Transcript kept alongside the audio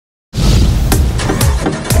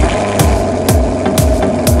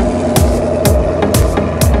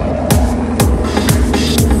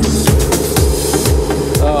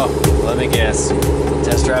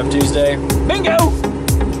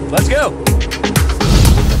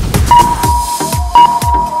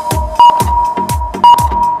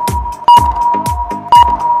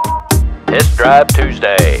Drive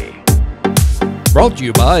Tuesday. Brought to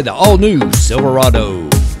you by the all-new Silverado.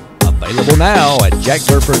 Available now at Jack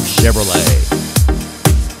Burford Chevrolet.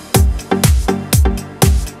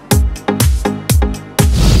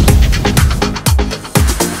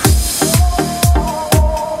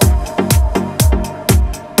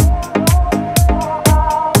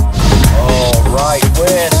 All right,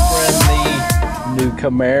 Wes, we're in the new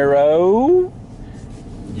Camaro.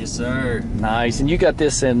 Yes, sir. Nice, and you got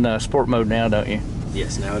this in sport mode now, don't you?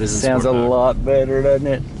 Yes, now it is in Sounds sport a mode. lot better, doesn't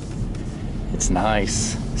it? It's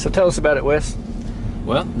nice. So tell us about it, Wes.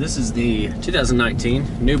 Well, this is the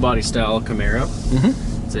 2019 new body style Camaro.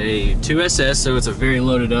 Mm-hmm. It's a 2SS, so it's a very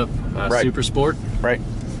loaded up Right. Super Sport. Right.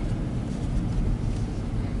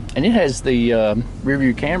 And it has the rear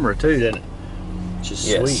view camera too, doesn't it? Which is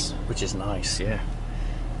Yes. sweet. Which is nice, yeah.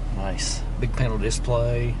 Nice. Big panel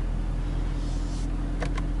display.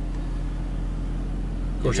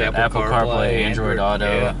 Of course, You got Apple CarPlay, Android Auto,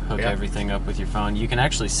 yeah, hook yeah. everything up with your phone. You can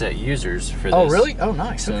actually set users for this. Oh, really? Oh,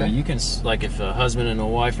 nice. So okay. you can, like, if a husband and a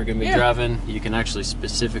wife are going to be Yeah. driving, you can actually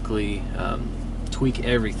specifically tweak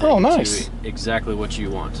everything Oh, nice. to exactly what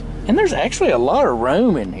you want. And there's actually a lot of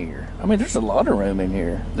room in here. I mean, there's a lot of room in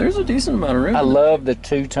here. There's a decent amount of room. I love the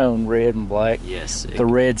two-tone red and black. Yes. The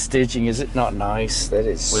red stitching, is it not nice? That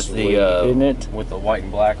is with sweet, the isn't it? with the white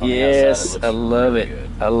and black on Yes, the outside. I love really it. Good.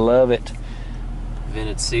 I love it.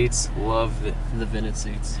 Vented seats, love the vented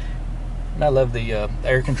seats. And I love the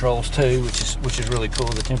air controls too, which is really cool.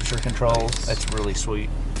 The temperature controls, that's really sweet.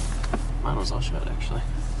 Mine was all shut actually.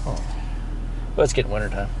 Oh. Well, it's getting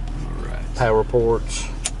wintertime. All right. Power ports.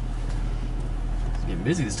 It's getting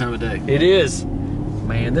busy this time of day. It is.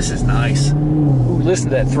 Man, this is nice. Ooh, listen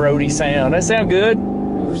to that throaty sound. That sound good?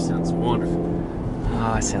 Ooh, sounds wonderful.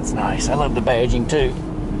 Oh, it sounds nice. I love the badging too.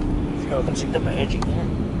 Y'all can see the badging there.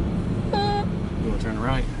 You want to turn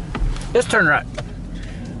right? Let's turn right.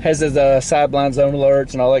 Has his side blind zone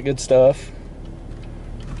alerts and all that good stuff.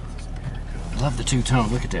 I love the two-tone.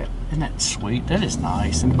 Look at that. Isn't that sweet? That is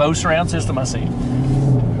nice. And Bose surround system, I see.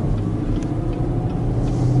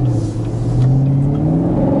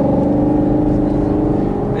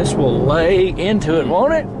 This will lay into it,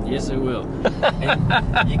 won't it? Yes, it will.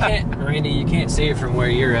 And you can't, Randy, you can't see it from where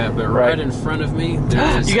you're at, but right in front of me,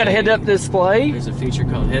 there's You got a head-up display? There's a feature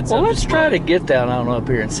called heads-up Well, let's display. try to get that on up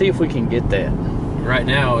here and see if we can get that. Right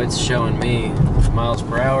now, it's showing me miles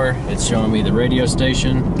per hour. It's showing me the radio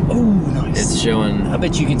station. Oh, nice. It's showing. I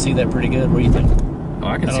bet you can see that pretty good. What do you think? Oh,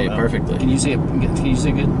 I can see it know. perfectly. Can you see it? Can you see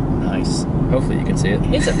it good? Nice. Hopefully, you can see it.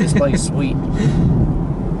 Heads-up display is sweet.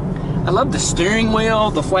 I love the steering wheel,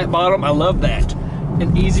 the flat bottom. I love that.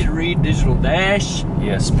 An easy to read digital dash.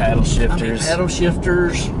 Yes, paddle shifters. Paddle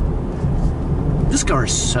shifters. This car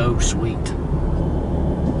is so sweet.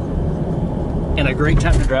 And a great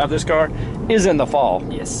time to drive this car is in the fall.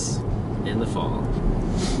 Yes, in the fall.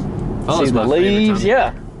 Fall See is the my favorite leaves, time.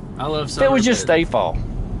 yeah. I love If summer. it would just but- stay fall.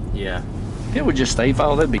 Yeah, If it would just stay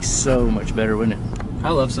fall, that'd be so much better, wouldn't it? I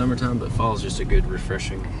love summertime, but fall is just a good,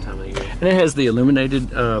 refreshing time of year. And it has the illuminated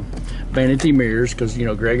vanity mirrors because, you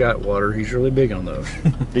know, Greg Atwater, he's really big on those.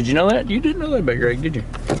 Did you know that? You didn't know that about Greg, did you?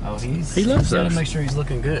 Oh, He loves gotta those. make sure he's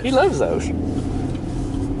looking good. He loves those.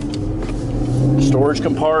 Storage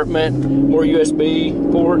compartment, more USB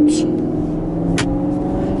ports.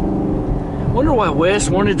 Wonder why Wes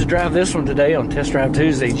wanted to drive this one today on Test Drive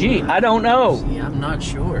Tuesday. Gee, I don't know. Yeah, I'm not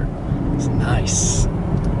sure. It's nice.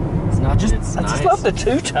 It's not just. I just love the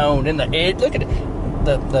two-tone and the edge. Look at it.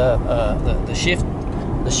 The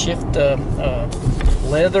shift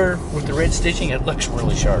leather with the red stitching. It looks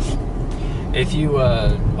really sharp. If you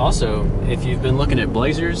if you've been looking at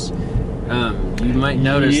Blazers, you might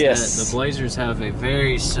notice Yes. that the Blazers have a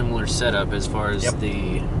very similar setup as far as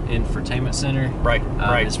the infotainment center, Right,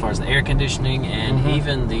 right. as far as the air conditioning, and Mhm.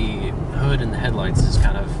 even the hood and the headlights is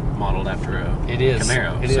kind of modeled after a It is.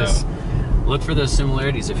 Camaro. It so is. look for those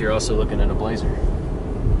similarities if you're also looking at a Blazer.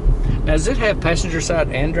 Now, does it have passenger side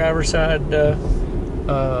and driver side?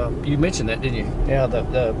 You mentioned that, didn't you? Yeah,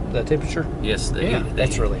 the temperature. Yes,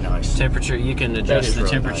 That's really nice. temperature. You can adjust is the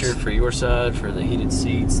really temperature nice. for your side, for the heated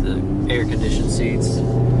seats, the air conditioned seats.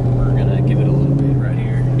 We're gonna give it a little bit right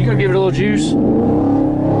here. You gonna give it a little juice?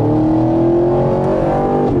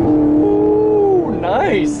 Ooh,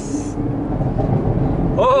 nice.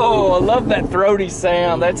 Oh, I love that throaty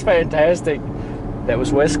sound. That's fantastic. That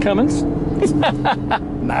was Wes Cummins.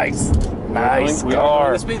 Nice. Nice. We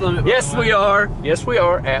are going the speed limit. Yes, we are. Yes, we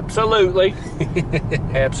are. Absolutely.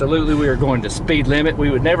 Absolutely, we are going to speed limit. We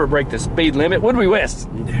would never break the speed limit, would we, Wes?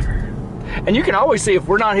 Never. And you can always see if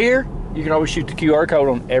we're not here, you can always shoot the QR code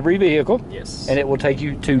on every vehicle. Yes. And it will take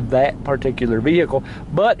you to that particular vehicle.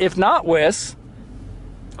 But if not, Wes,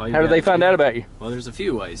 how do they find out about you? Well, there's a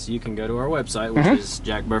few ways. You can go to our website, which is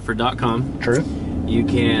jackburford.com. True. You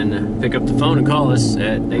can pick up the phone and call us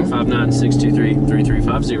at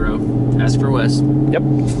 859-623-3350. Ask for Wes. Yep.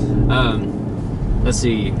 Let's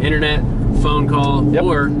see, internet, phone call,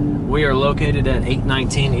 or we are located at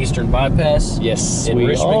 819 Eastern Bypass. Yes, in we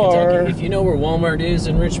Richmond, are. Kentucky. If you know where Walmart is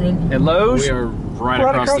in Richmond, And Lowe's, we are right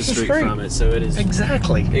across the street from it. So it is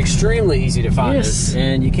exactly extremely easy to find us,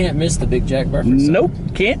 and you can't miss the big Jack Burford sign. Nope,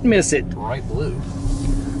 can't miss it. Bright blue.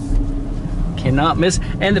 Cannot miss.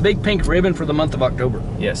 And the big pink ribbon for the month of October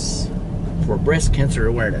Yes. for breast cancer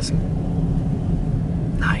awareness.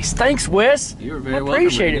 Nice. Thanks, Wes. You're very I welcome.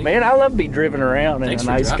 appreciate it, man. I love being driven around Thanks in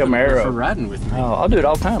a for nice driving, Camaro. for riding with me. Oh, I'll do it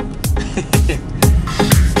all the time.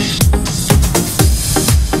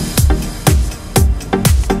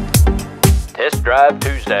 Test Drive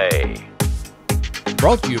Tuesday.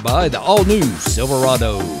 Brought to you by the all-new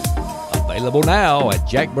Silverado. Available now at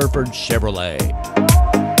Jack Burford Chevrolet.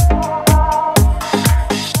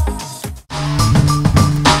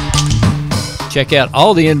 Check out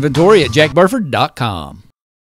all the inventory at jackburford.com.